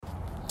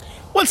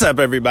What's up,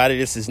 everybody?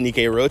 This is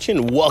Nikkei Roach,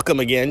 and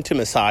welcome again to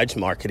Massage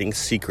Marketing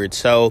Secrets.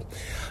 So,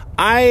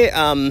 I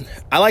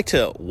like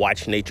to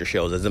watch nature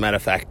shows. As a matter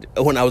of fact,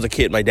 when I was a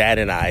kid, my dad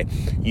and I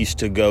used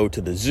to go to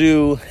the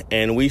zoo,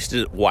 and we used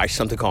to watch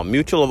something called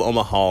Mutual of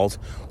Omaha's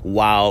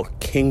Wild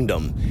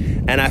Kingdom.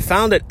 And I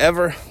found it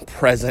ever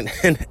present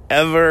and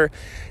ever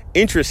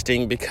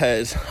interesting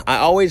because I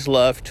always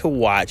love to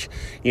watch,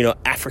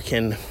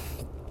 African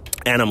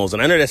animals.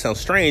 And I know that sounds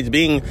strange.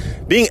 Being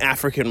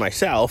African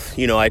myself,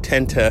 I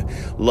tend to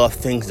love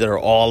things that are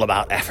all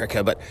about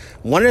Africa. But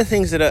one of the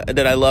things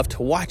that I love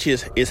to watch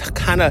is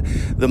kind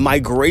of the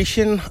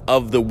migration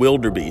of the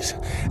wildebeest.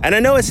 And I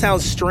know it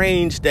sounds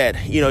strange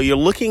that, you're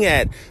looking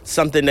at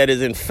something that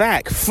is in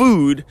fact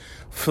food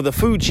for the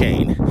food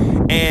chain.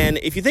 And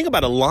if you think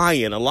about a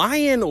lion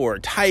or a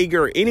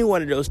tiger, any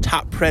one of those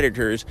top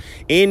predators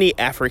in the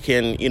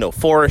African,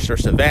 forests or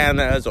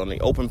savannas, on the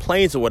open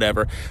plains or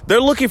whatever, they're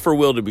looking for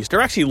wildebeest.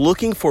 They're actually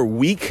looking for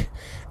weak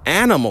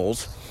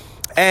animals.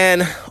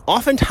 And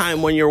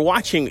oftentimes when you're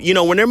watching,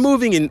 when they're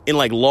moving in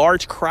like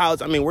large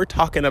crowds, we're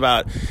talking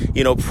about,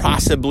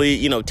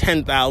 possibly,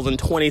 10,000,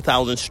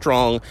 20,000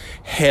 strong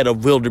head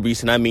of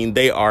wildebeest. And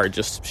they are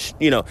just,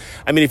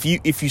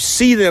 if you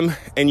see them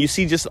and you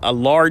see just a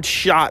large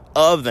shot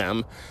of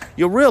them,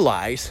 you'll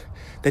realize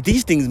that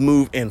these things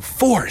move in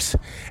force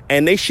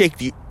and they shake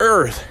the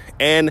earth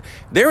and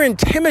they're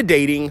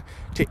intimidating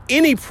to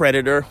any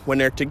predator when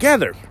they're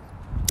together.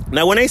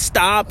 Now, when they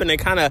stop and they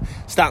kind of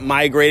stop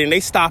migrating, they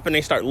stop and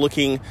they start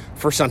looking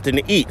for something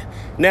to eat.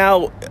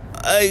 Now,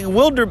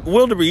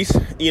 wildebeest,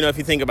 if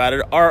you think about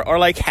it, are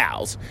like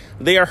cows.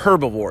 They are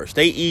herbivores.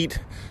 They eat,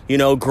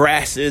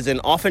 grasses,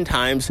 and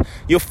oftentimes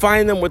you'll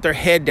find them with their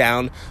head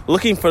down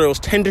looking for those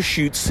tender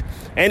shoots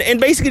and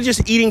basically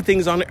just eating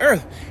things on the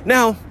earth.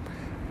 Now,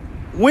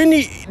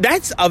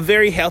 that's a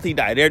very healthy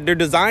diet. They're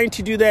designed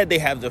to do that. They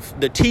have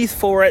the teeth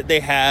for it. They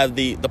have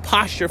the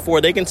posture for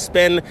it. They can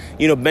spend,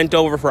 bent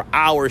over for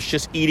hours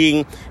just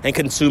eating and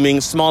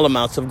consuming small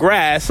amounts of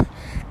grass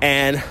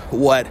and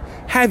what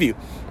have you.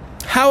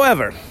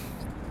 However,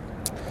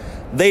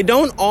 they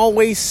don't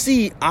always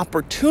see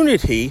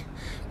opportunity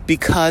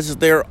because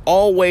they're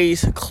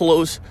always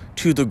close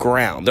to the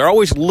ground. They're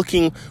always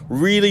looking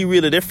really,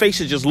 their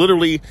face is just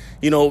literally,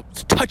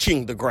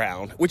 touching the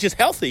ground, which is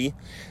healthy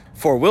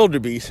for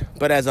wildebeest,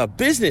 but as a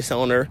business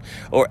owner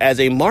or as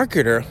a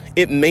marketer,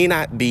 it may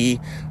not be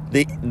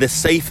the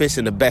safest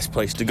and the best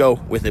place to go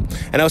with it.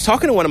 And I was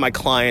talking to one of my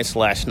clients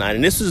last night,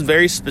 and this was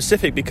very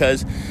specific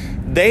because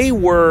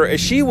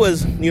she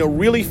was,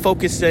 really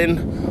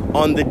focusing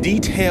on the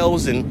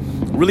details and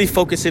really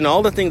focusing on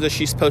all the things that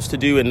she's supposed to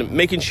do and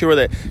making sure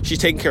that she's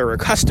taking care of her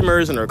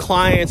customers and her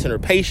clients and her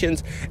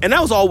patients. And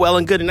that was all well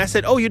and good. And I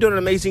said, "Oh, you're doing an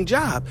amazing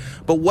job.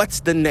 But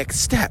what's the next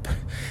step?"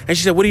 And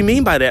she said, "What do you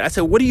mean by that?" I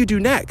said, "What do you do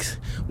next?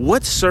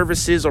 What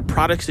services or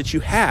products that you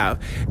have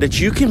that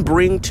you can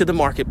bring to the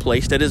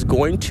marketplace that is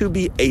going to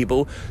be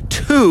able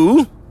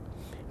to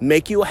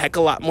make you a heck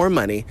of a lot more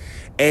money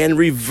and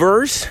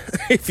reverse,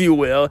 if you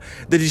will,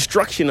 the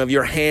destruction of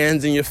your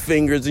hands and your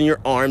fingers and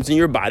your arms and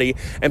your body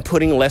and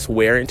putting less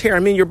wear and tear?"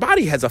 Your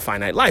body has a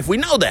finite life. We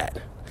know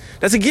that.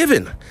 That's a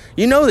given.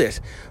 You know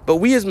this. But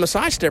we as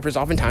massage therapists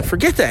oftentimes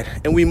forget that.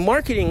 And we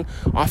marketing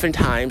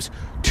oftentimes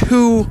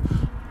to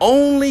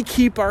only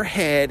keep our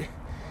head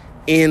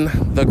in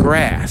the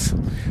grass.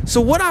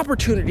 So what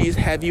opportunities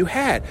have you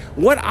had?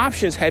 What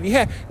options have you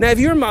had? Now, if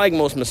you're like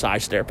most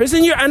massage therapists,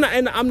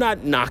 and I'm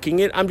not knocking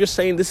it, I'm just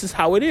saying this is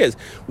how it is.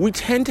 We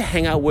tend to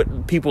hang out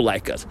with people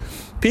like us.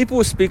 People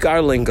who speak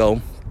our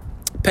lingo,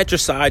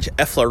 petrissage,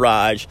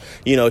 effleurage,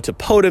 to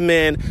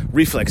potamen,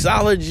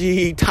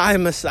 reflexology, Thai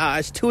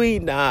massage, tui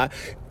na,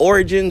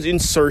 origins,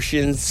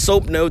 insertions,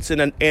 soap notes,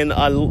 and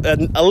a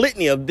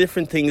litany of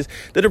different things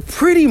that are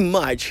pretty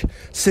much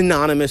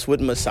synonymous with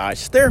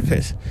massage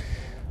therapists.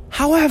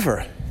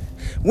 However,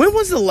 when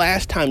was the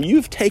last time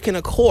you've taken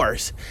a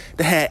course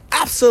that had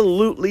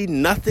absolutely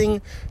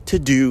nothing to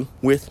do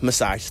with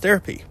massage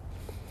therapy?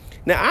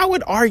 Now, I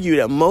would argue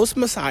that most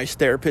massage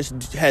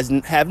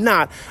therapists have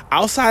not,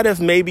 outside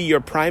of maybe your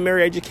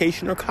primary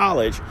education or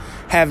college,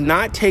 have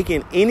not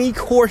taken any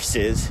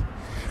courses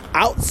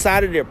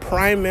outside of their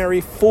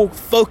primary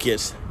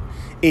focus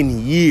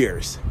in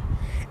years.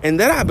 And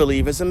that, I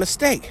believe, is a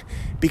mistake,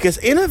 because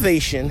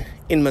innovation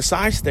in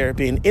massage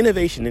therapy and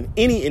innovation in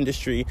any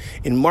industry,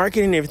 in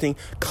marketing and everything,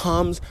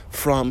 comes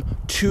from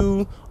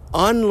two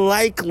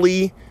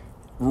unlikely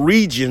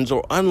regions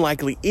or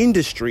unlikely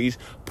industries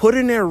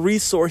putting their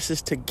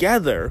resources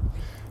together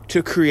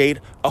to create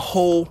a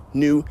whole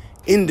new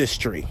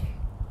industry.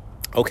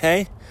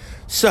 Okay?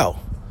 So,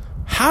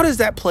 how does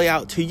that play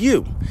out to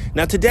you?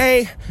 Now,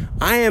 today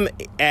I'm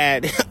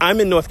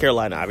in North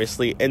Carolina,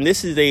 obviously, and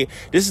this is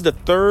the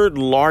third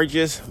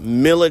largest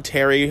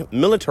militarized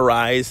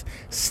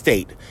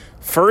state.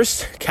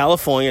 First,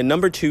 California,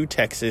 number 2,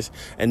 Texas,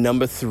 and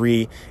number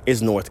 3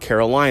 is North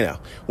Carolina,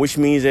 which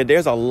means that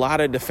there's a lot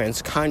of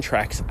defense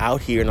contracts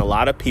out here and a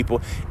lot of people,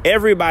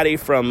 everybody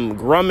from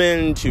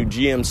Grumman to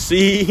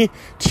GMC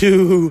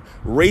to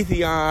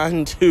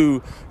Raytheon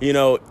to,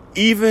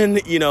 even,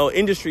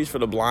 Industries for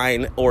the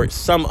Blind or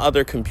some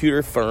other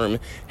computer firm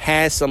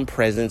has some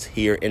presence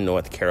here in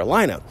North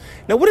Carolina.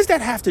 Now, what does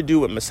that have to do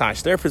with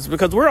massage therapists?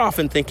 Because we're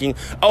often thinking,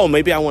 oh,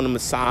 maybe I want to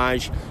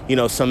massage,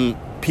 some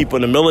people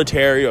in the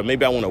military, or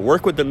maybe I want to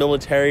work with the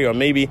military, or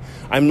maybe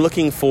I'm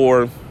looking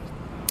for,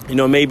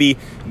 maybe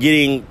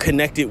getting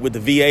connected with the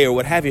VA or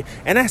what have you.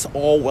 And that's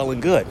all well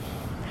and good.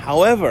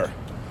 However,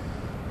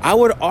 I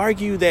would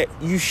argue that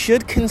you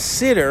should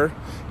consider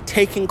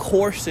taking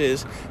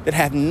courses that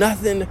have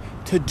nothing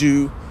to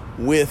do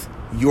with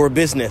your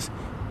business.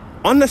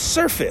 On the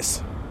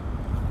surface.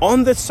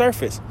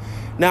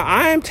 Now,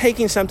 I am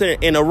taking something,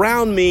 and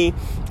around me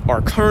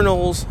are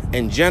colonels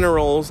and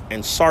generals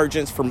and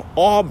sergeants from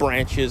all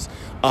branches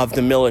of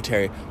the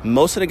military.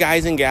 Most of the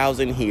guys and gals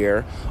in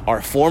here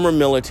are former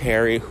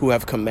military who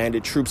have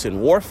commanded troops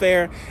in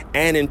warfare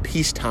and in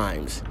peace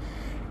times.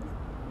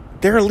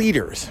 They're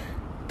leaders.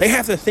 They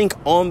have to think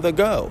on the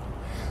go.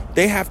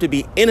 They have to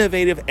be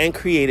innovative and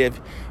creative,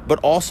 but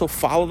also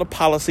follow the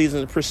policies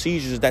and the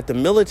procedures that the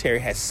military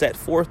has set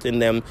forth in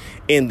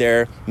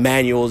their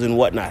manuals and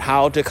whatnot,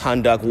 how to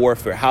conduct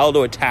warfare, how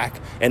to attack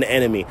an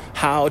enemy,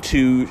 how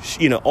to,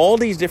 all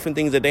these different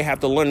things that they have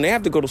to learn. They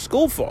have to go to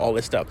school for all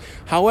this stuff.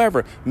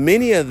 However,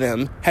 many of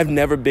them have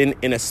never been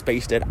in a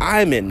space that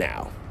I'm in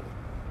now.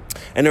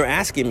 And they're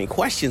asking me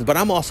questions, but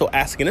I'm also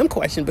asking them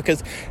questions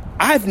because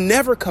I've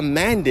never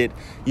commanded,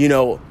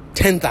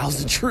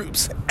 10,000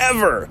 troops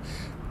ever.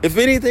 If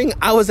anything,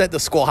 I was at the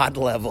squad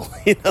level.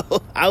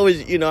 I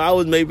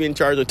was maybe in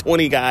charge of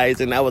 20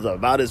 guys, and that was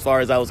about as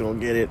far as I was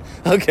going to get it.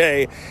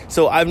 Okay.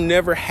 So I've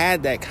never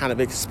had that kind of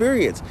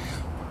experience,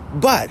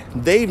 but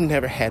they've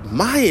never had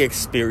my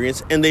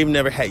experience, and they've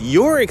never had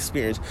your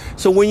experience.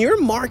 So when you're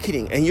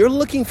marketing and you're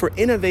looking for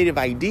innovative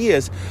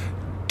ideas,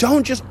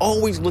 don't just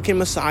always look at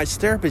massage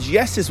therapists.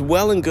 Yes, it's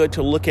well and good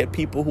to look at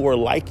people who are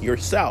like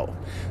yourself.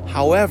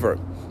 However,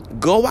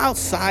 go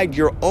outside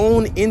your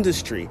own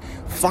industry.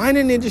 Find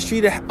an industry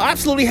that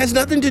absolutely has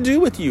nothing to do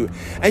with you.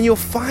 And you'll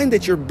find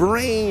that your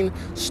brain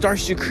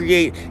starts to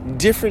create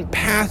different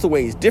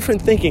pathways,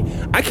 different thinking.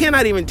 I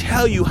cannot even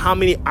tell you how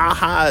many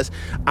ahas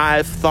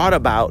I've thought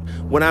about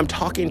when I'm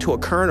talking to a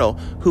colonel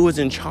who was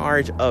in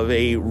charge of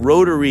a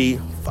rotary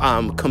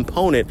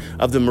component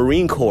of the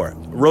Marine Corps.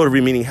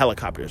 Rotary meaning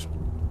helicopters.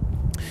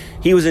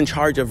 He was in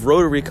charge of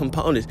rotary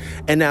components,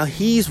 and now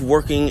he's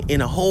working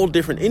in a whole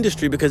different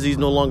industry because he's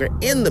no longer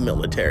in the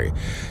military.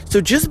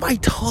 So just by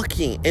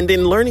talking and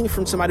then learning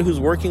from somebody who's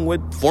working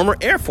with former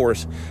Air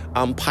Force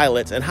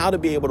pilots and how to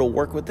be able to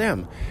work with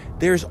them,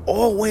 there's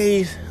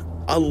always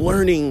a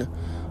learning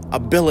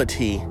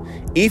ability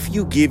if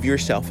you give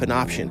yourself an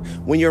option.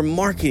 When you're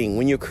marketing,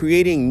 when you're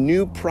creating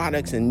new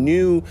products and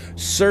new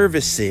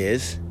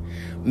services,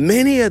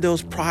 many of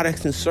those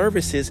products and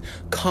services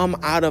come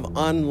out of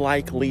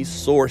unlikely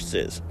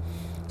sources.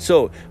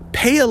 So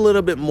pay a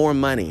little bit more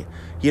money.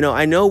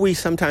 I know we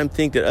sometimes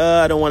think that,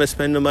 I don't want to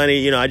spend the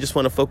money. I just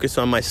want to focus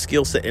on my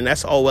skill set, and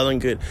that's all well and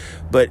good.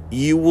 But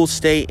you will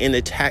stay in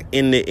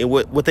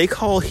what they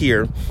call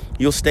here,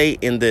 you'll stay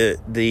in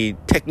the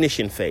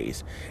technician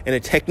phase. And a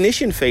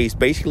technician phase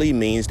basically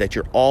means that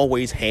you're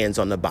always hands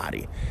on the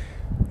body.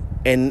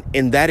 And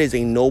that is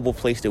a noble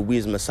place that we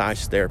as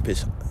massage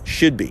therapists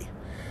should be.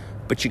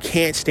 But you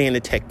can't stay in the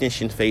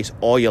technician phase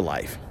all your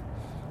life.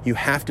 You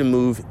have to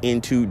move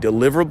into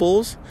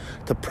deliverables,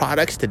 to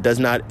products that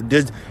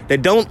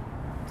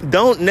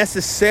don't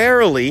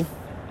necessarily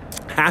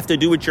have to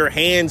do with your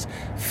hands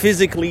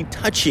physically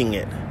touching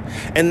it.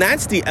 And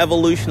that's the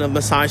evolution of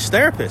massage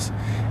therapists,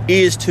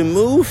 is to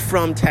move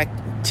from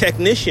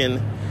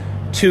technician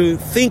to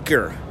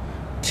thinker,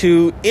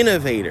 to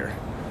innovator,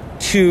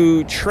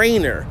 to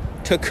trainer,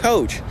 to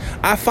coach.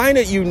 I find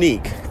it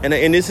unique, and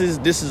this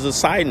is a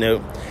side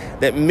note,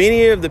 that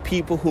many of the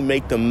people who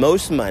make the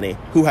most money,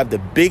 who have the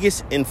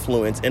biggest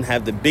influence and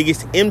have the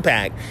biggest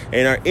impact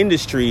in our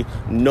industry,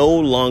 no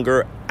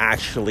longer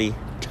actually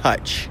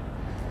touch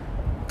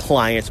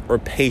clients or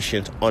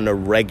patients on a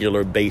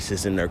regular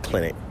basis in their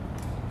clinic.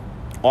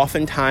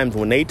 Oftentimes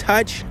when they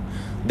touch,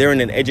 they're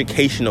in an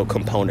educational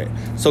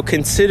component. So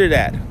consider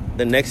that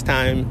the next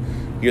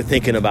time you're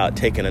thinking about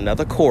taking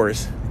another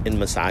course in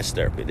massage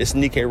therapy. This is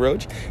Nikkei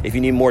Roach. If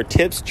you need more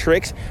tips,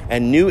 tricks,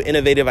 and new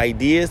innovative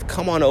ideas,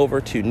 come on over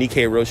to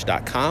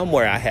NikkeiRoach.com,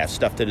 where I have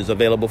stuff that is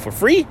available for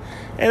free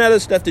and other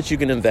stuff that you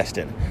can invest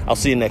in. I'll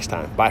see you next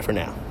time. Bye for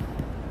now.